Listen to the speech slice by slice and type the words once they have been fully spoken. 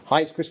Hi,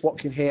 it's Chris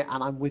Watkin here,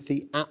 and I'm with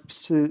the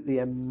absolutely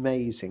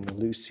amazing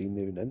Lucy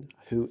Noonan,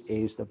 who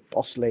is the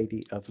boss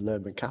lady of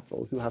Lerman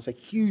Capital, who has a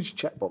huge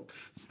checkbook,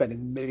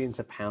 spending millions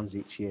of pounds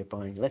each year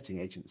buying letting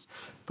agents.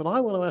 But I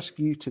want to ask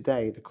you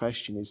today, the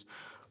question is,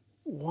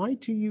 why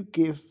do you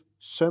give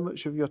so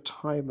much of your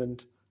time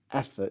and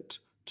effort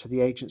to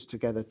the Agents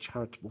Together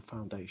Charitable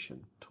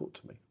Foundation? Talk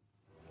to me.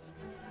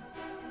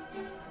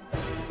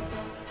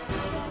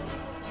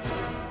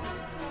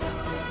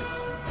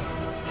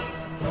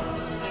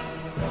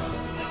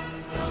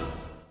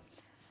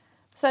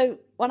 So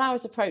when I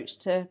was approached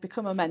to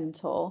become a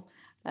mentor,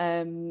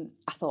 I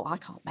thought, I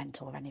can't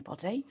mentor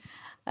anybody.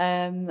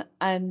 And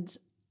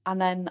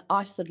then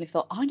I suddenly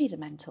thought, I need a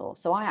mentor.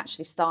 So I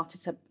actually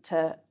started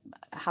to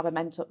have a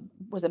mentor,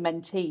 was a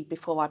mentee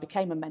before I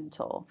became a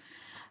mentor.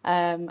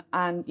 And,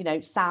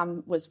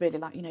 Sam was really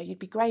like, you'd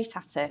be great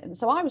at it. And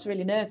so I was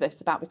really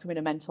nervous about becoming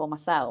a mentor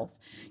myself.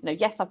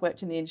 Yes, I've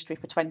worked in the industry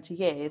for 20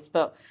 years,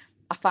 but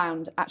I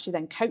found actually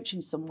then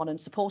coaching someone and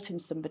supporting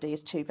somebody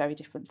is two very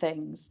different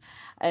things.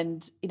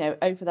 And,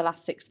 over the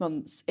last 6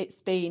 months, it's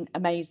been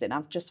amazing.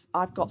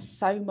 I've got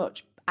so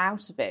much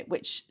out of it,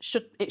 which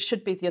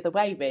should be the other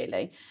way,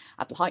 really.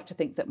 I'd like to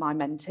think that my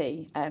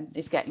mentee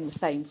is getting the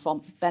same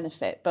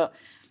benefit, but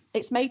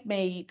it's made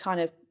me kind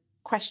of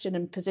question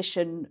and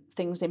position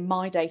things in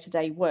my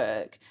day-to-day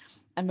work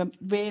and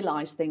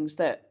realise things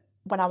that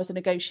when I was a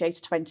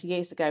negotiator 20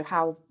 years ago,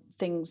 how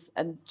things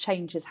and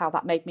changes, how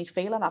that made me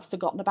feel, and I'd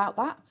forgotten about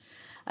that.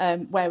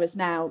 Whereas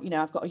now,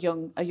 I've got a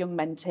young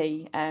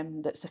mentee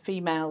that's a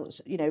female,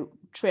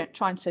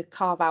 trying to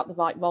carve out the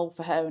right role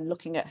for her and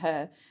looking at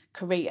her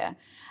career.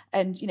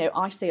 And,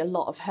 I see a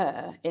lot of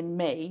her in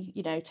me,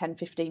 10,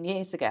 15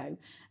 years ago. And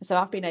so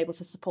I've been able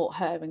to support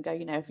her and go,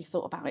 have you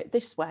thought about it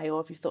this way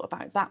or have you thought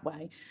about it that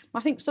way? I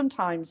think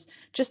sometimes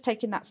just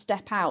taking that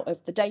step out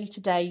of the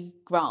day-to-day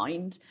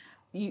grind,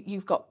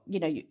 you've got,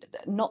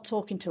 not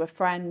talking to a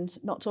friend,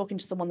 not talking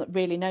to someone that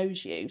really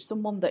knows you,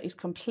 someone that is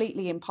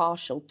completely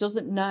impartial,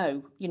 doesn't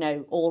know,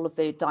 all of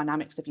the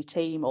dynamics of your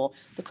team or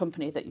the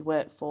company that you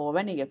work for or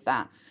any of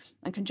that,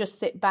 and can just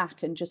sit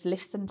back and just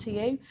listen to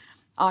you.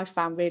 I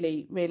found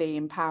really, really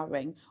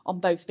empowering on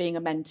both being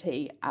a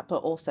mentee, but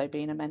also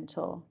being a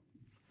mentor.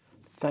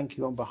 Thank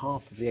you on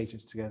behalf of the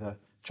Agents Together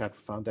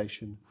Charitable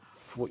Foundation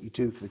for what you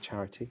do for the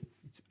charity.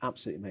 It's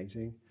absolutely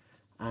amazing.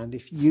 And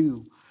if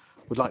you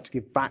would like to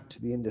give back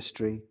to the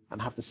industry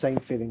and have the same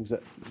feelings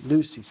that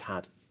Lucy's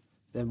had,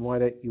 then why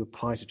don't you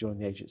apply to join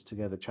the Agents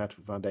Together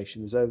Charitable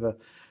Foundation? There's over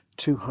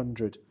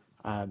 200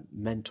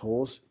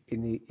 mentors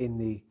in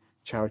the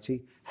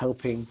charity,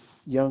 helping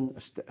young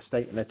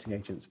estate and letting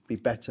agents be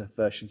better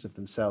versions of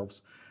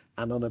themselves.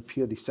 And on a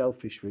purely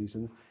selfish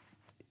reason,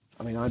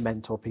 I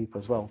mentor people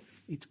as well.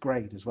 It's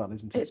great as well,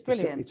 isn't it? It's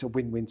brilliant. It's a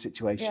win-win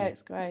situation. Yeah,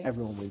 it's great.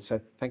 Everyone wins. So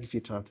thank you for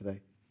your time today.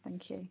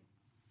 Thank you.